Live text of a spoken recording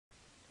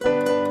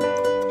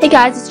Hey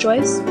guys, it's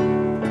Joyce.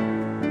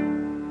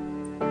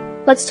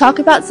 Let's talk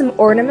about some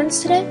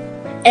ornaments today.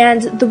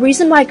 And the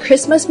reason why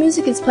Christmas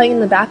music is playing in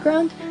the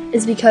background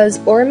is because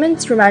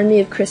ornaments remind me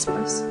of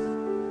Christmas.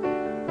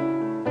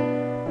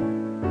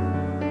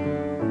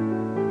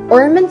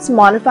 Ornaments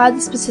modify the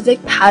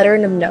specific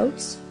pattern of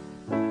notes.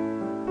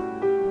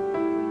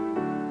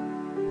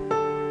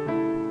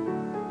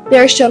 They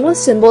are shown with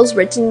symbols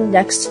written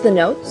next to the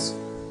notes.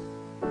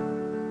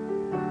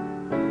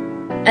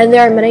 And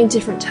there are many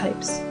different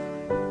types.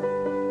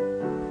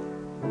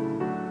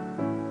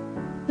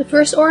 The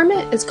first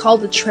ornament is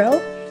called the trill,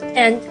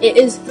 and it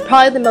is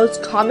probably the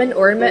most common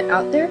ornament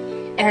out there,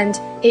 and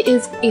it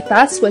is a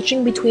fast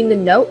switching between the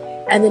note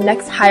and the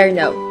next higher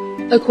note,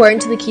 according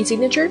to the key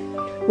signature,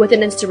 with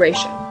an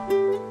inspiration.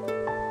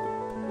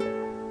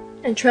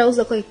 And trills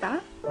look like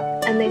that,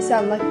 and they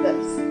sound like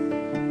this.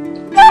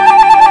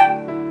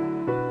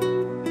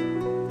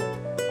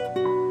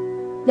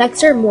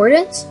 Next are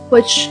mordents,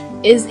 which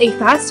is a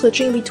fast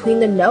switching between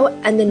the note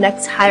and the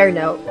next higher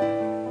note.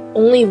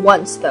 Only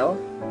once though.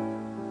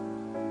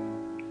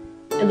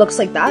 It looks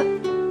like that,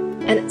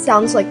 and it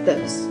sounds like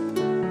this.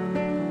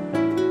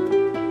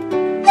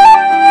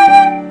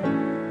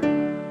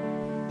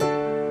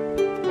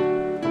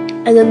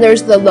 And then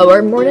there's the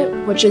lower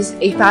mordent, which is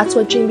a fast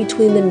switching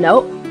between the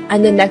note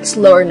and the next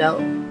lower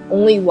note,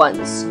 only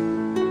once.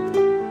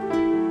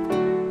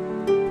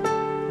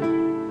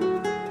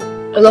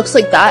 It looks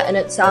like that, and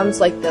it sounds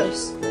like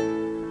this.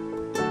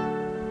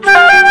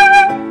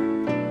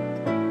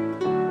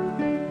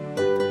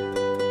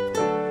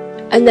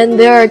 And then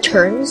there are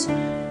turns,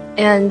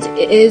 and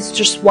it is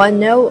just one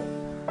note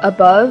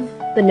above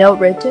the note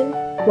written,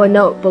 one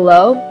note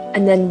below,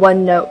 and then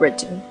one note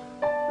written.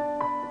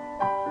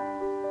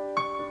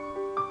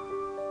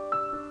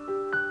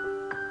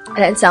 And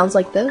it sounds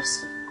like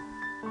this.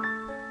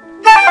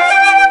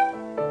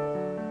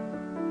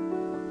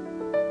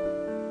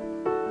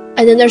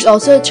 And then there's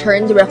also a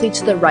turn directly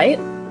to the right,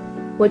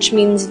 which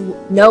means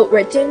note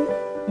written,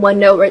 one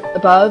note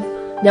above,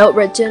 note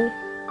written,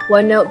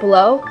 one note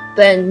below,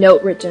 then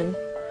note written.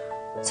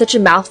 Such a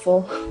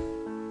mouthful.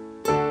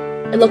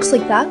 It looks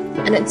like that,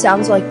 and it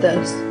sounds like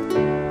this.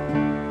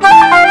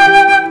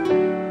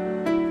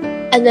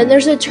 And then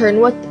there's a turn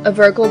with a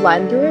vertical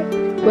line through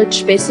it,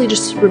 which basically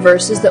just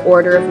reverses the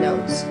order of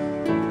notes.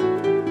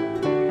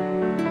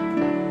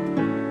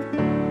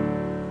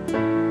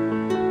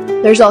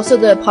 There's also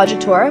the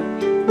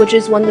appoggiatura, which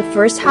is when the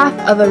first half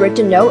of a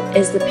written note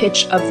is the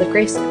pitch of the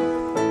grace note.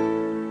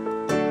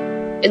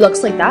 It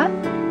looks like that,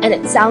 and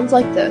it sounds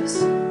like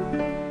this.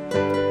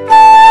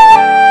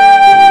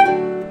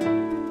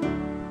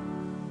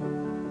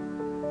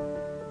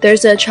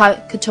 There's a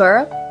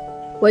traccatura,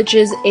 which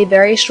is a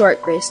very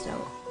short grace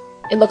note.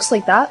 It looks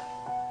like that,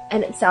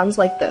 and it sounds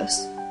like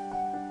this.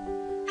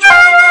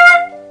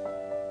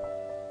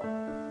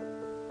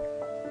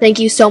 Thank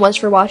you so much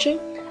for watching,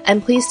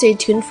 and please stay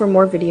tuned for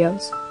more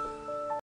videos.